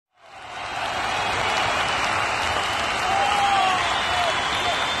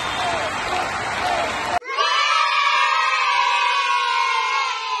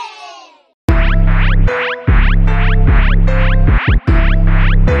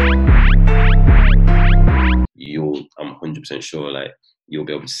100% sure like you'll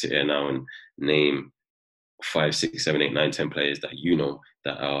be able to sit here now and name 5, 6, 7, 8, 9, 10 players that you know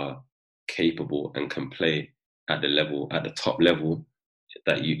that are capable and can play at the top level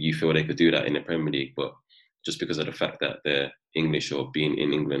that you feel they could do that in the Premier League, but just because of the fact that they're English or being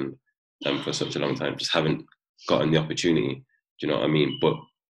in England for such a long time, just haven't gotten the opportunity. Do you know what I mean? But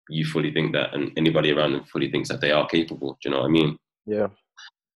you fully think that, and anybody around them fully thinks that they are capable. Do you know what I mean? Yeah.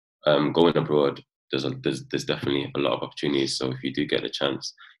 Going abroad, there's definitely a lot of opportunities. So if you do get a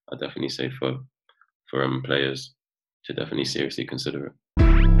chance, I definitely say for players to definitely seriously consider it.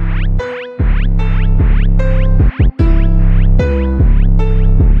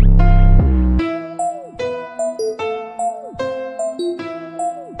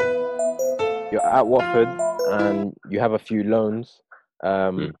 You're at Watford and you have a few loans.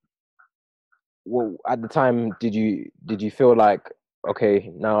 Mm. Well, at the time, did you feel like, okay,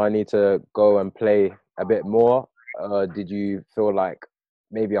 now I need to go and play a bit more? Did you feel like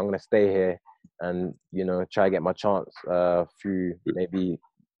maybe I'm gonna stay here and try to get my chance through maybe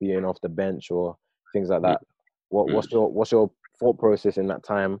being off the bench or things like that? What's your thought process in that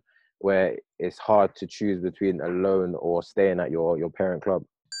time where it's hard to choose between a loan or staying at your parent club?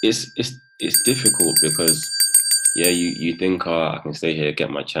 It's difficult because yeah, you think, oh, I can stay here,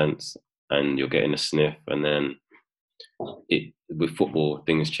 get my chance, and you're getting a sniff, and then with football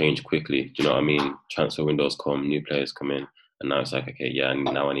things change quickly. Do you know what I mean? Transfer windows come, new players come in, and now it's like, okay, yeah,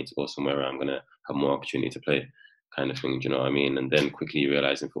 now I need to go somewhere where I'm gonna have more opportunity to play, kind of thing. Do you know what I mean? And then quickly you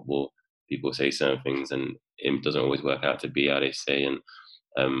realize in football, people say certain things, and it doesn't always work out to be how they say. And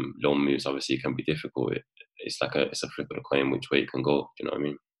loan moves obviously can be difficult. It's like it's a flip of the coin which way it can go. Do you know what I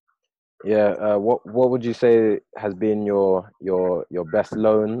mean? Yeah. What would you say has been your best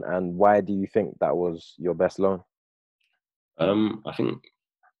loan, and why do you think that was your best loan? I think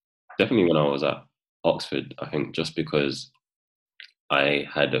definitely when I was at Oxford, I think just because I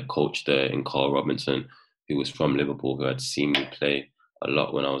had a coach there in Carl Robinson who was from Liverpool, who had seen me play a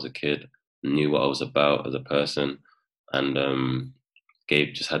lot when I was a kid, knew what I was about as a person, and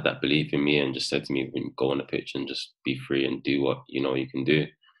Gabe just had that belief in me and just said to me, when you go on the pitch and just be free and do what you know you can do.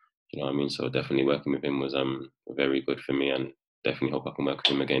 You know what I mean? So definitely working with him was very good for me, and definitely hope I can work with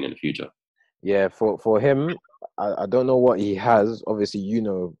him again in the future. Yeah, for him, I don't know what he has. Obviously, you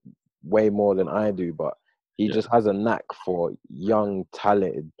know way more than I do, but he Yeah. just has a knack for young,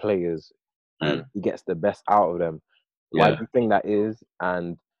 talented players, and Mm. he gets the best out of them. Why do Yeah. you think that is?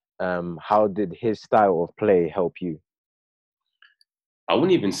 And how did his style of play help you? I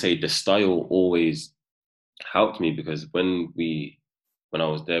wouldn't even say the style always helped me because when I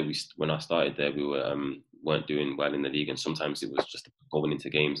was there, when I started there, we weren't doing well in the league, and sometimes it was just going into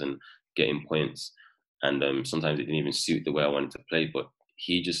games and getting points, and sometimes it didn't even suit the way I wanted to play. But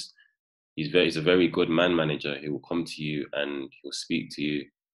he's a very good man manager. He will come to you and he'll speak to you.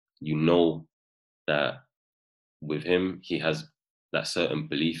 You know that with him, he has that certain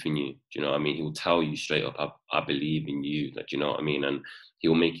belief in you. Do you know what I mean? He will tell you straight up, I believe in you. Like, do you know what I mean? And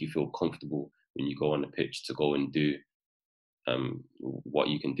he'll make you feel comfortable when you go on the pitch to go and do what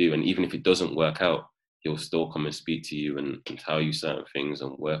you can do. And even if it doesn't work out, he'll still come and speak to you and tell you certain things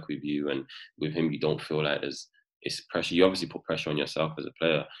and work with you. And with him, you don't feel like it's pressure. You obviously put pressure on yourself as a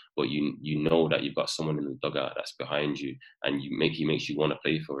player, but you know that you've got someone in the dugout that's behind you, and he makes you want to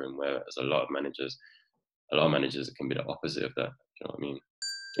play for him. Whereas a lot of managers, it can be the opposite of that. Do you know what I mean?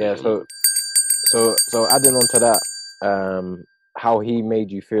 Yeah. Even So adding on to that, how he made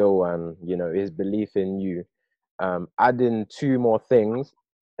you feel, and his belief in you. Adding two more things,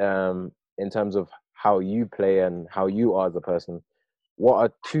 in terms of how you play and how you are as a person. What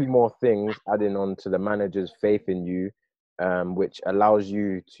are two more things adding on to the manager's faith in you, which allows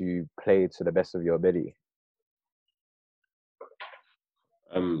you to play to the best of your ability?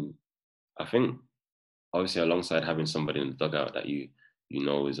 um, I think obviously alongside having somebody in the dugout that you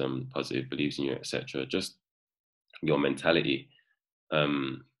know is positive, believes in you, etc. Just your mentality,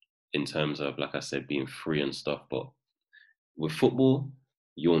 um, in terms of, like I said, being free and stuff. But with football,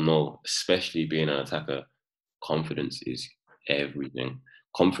 you'll know, especially being an attacker, confidence is everything.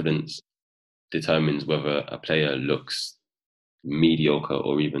 Confidence determines whether a player looks mediocre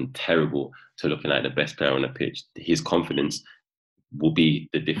or even terrible to looking like the best player on the pitch. His confidence will be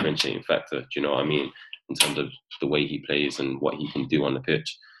the differentiating factor. Do you know what I mean? In terms of the way he plays and what he can do on the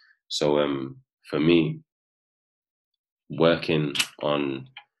pitch. So for me, working on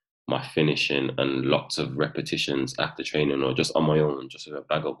my finishing and lots of repetitions after training or just on my own, just with a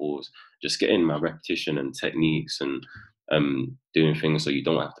bag of balls, just getting my repetition and techniques and doing things so you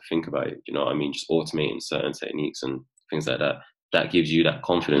don't have to think about it. You know what I mean? Just automating certain techniques and things like that. That gives you that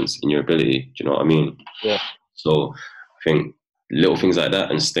confidence in your ability. Do you know what I mean? Yeah. So think little things like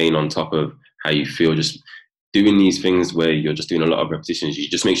that and staying on top of how you feel, just doing these things where you're just doing a lot of repetitions, it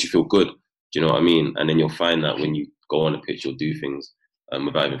just makes you feel good. Do you know what I mean? And then you'll find that when you go on the pitch, you'll do things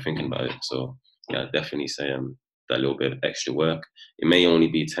without even thinking about it. So yeah, I'd definitely say that little bit of extra work. It may only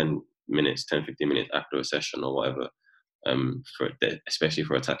be 10 minutes, 10, 15 minutes after a session or whatever. Especially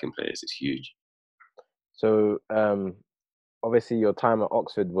for attacking players, it's huge. So obviously your time at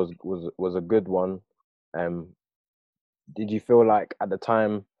Oxford was a good one. Um, did you feel like at the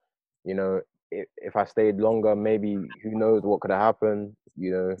time, you know, if I stayed longer, maybe who knows what could have happened?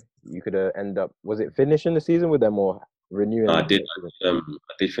 You know, you could have ended up. Was it finishing the season with them or No, renewing I the did. next season?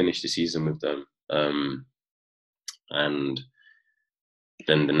 I did finish the season with them, and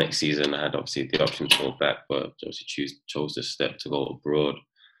then the next season I had obviously the option to go back, but obviously chose the step to go abroad.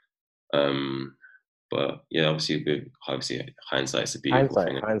 Um, but yeah, obviously hindsight's a beautiful Hindsight,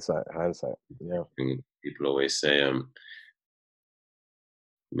 thing. hindsight, hindsight. Yeah, And people always say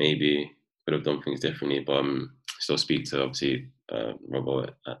maybe could have done things differently, but still speak to obviously Robo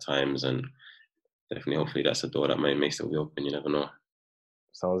at times, and definitely hopefully that's a door that may still be open. You never know.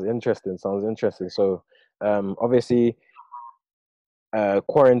 sounds interesting. Sounds interesting. So, obviously,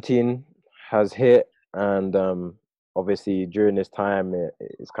 quarantine has hit, and obviously during this time,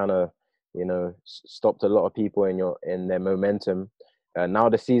 it's kind of stopped a lot of people in their momentum. Now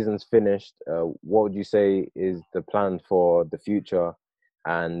the season's finished. What would you say is the plan for the future,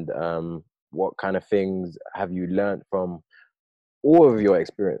 and what kind of things have you learned from all of your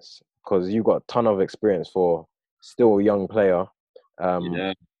experience? Because you got a ton of experience for still a young player. Um, Yeah,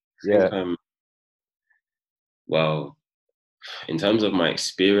 I yeah, think well, in terms of my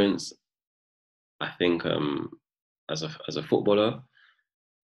experience, I think as a footballer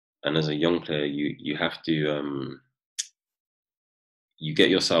and as a young player, you have to you get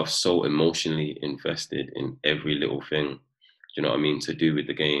yourself so emotionally invested in every little thing. Do you know what I mean? To do with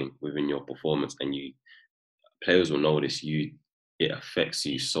the game within your performance, and you players will notice you. It affects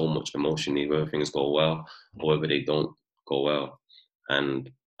you so much emotionally, whether things go well or whether they don't go well. And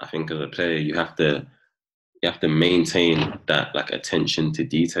I think as a player, you have to maintain that like attention to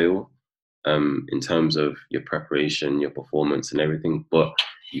detail in terms of your preparation, your performance, and everything. But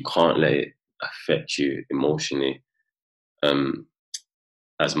you can't let it affect you emotionally um,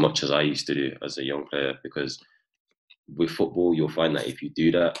 as much as I used to do as a young player. Because with football, you'll find that if you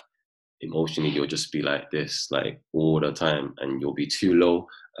do that emotionally, you'll just be like this, like all the time, and you'll be too low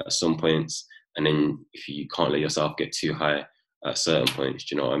at some points. And then if you can't let yourself get too high at certain points,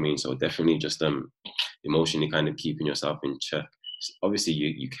 do you know what I mean? So definitely just emotionally kind of keeping yourself in check. Obviously,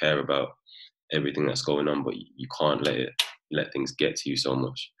 you care about everything that's going on, but you can't let things get to you so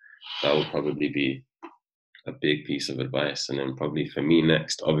much. That would probably be a big piece of advice. And then probably for me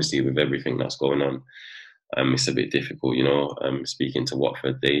next, obviously with everything that's going on, it's a bit difficult, you know. Speaking to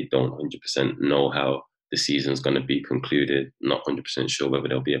Watford, they don't 100% know how the season's going to be concluded. Not 100% sure whether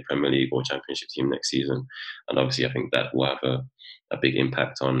there'll be a Premier League or Championship team next season, and obviously, I think that will have a big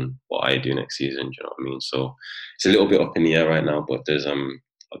impact on what I do next season. Do you know what I mean? So it's a little bit up in the air right now, but there's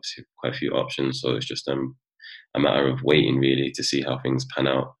obviously quite a few options. So it's just a matter of waiting really to see how things pan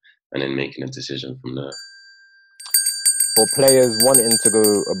out, and then making a decision from there. for players wanting to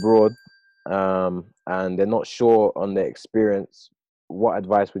go abroad, and they're not sure on their experience, what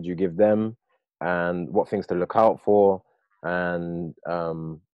advice would you give them, and what things to look out for, and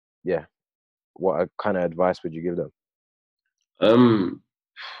yeah, what kind of advice would you give them? Um,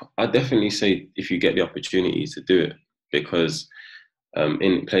 I definitely say if you get the opportunity to do it, because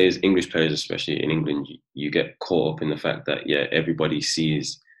English players, especially in England, you get caught up in the fact that yeah, everybody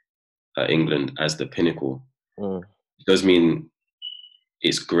sees England as the pinnacle. Mm, It does mean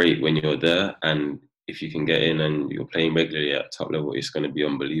it's great when you're there, and if you can get in and you're playing regularly at top level, it's going to be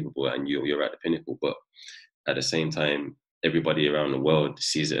unbelievable, and you're at the pinnacle. But at the same time, everybody around the world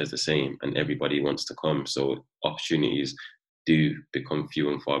sees it as the same, and everybody wants to come. So opportunities do become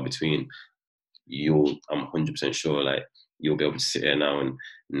few and far between. I'm 100% sure, like you'll be able to sit here now and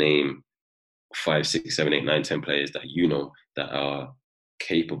name five, six, seven, eight, nine, 10 players that you know that are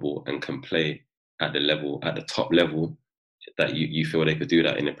capable and can play at the top level that you feel they could do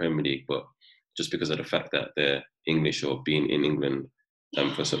that in the Premier League, but just because of the fact that they're English or being in England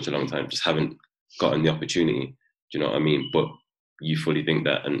for such a long time, just haven't gotten the opportunity. Do you know what I mean? But you fully think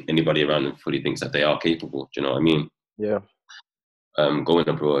that, and anybody around them fully thinks that they are capable. Do you know what I mean? yeah. Going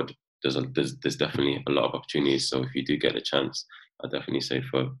abroad, there's definitely a lot of opportunities. So if you do get a chance, I definitely say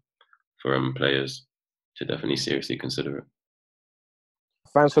for players to definitely seriously consider it.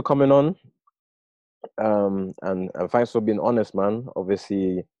 Thanks for coming on, and thanks for being honest, man.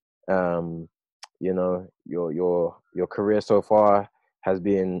 Obviously, um you know, your career so far has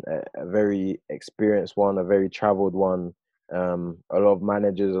been a very experienced one, a very traveled one. A lot of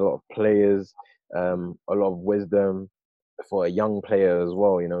managers, a lot of players, a lot of wisdom for a young player as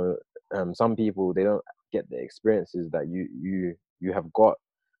well. You know, some people they don't get the experiences that you have got,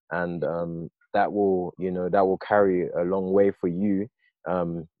 and that will, you know, that will carry a long way for you,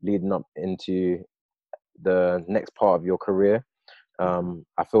 leading up into the next part of your career.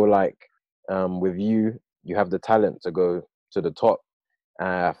 I feel like with you, you have the talent to go to the top.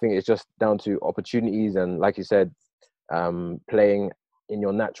 I think it's just down to opportunities and, like you said, playing in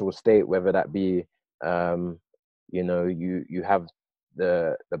your natural state, whether that be, you know, you have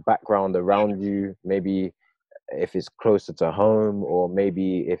the background around you, maybe if it's closer to home, or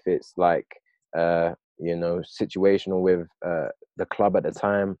maybe if it's like, you know, situational with the club at the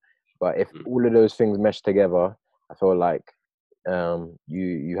time. But if Mm. all of those things mesh together, I feel like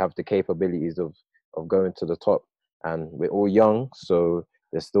you have the capabilities of going to the top. And we're all young, so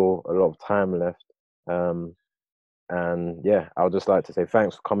there's still a lot of time left. Um, and yeah, I would just like to say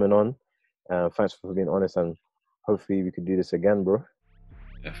thanks for coming on. Thanks for being honest, and hopefully we could do this again, bro.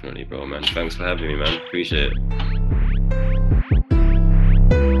 Definitely, bro, man. Thanks for having me, man. Appreciate it.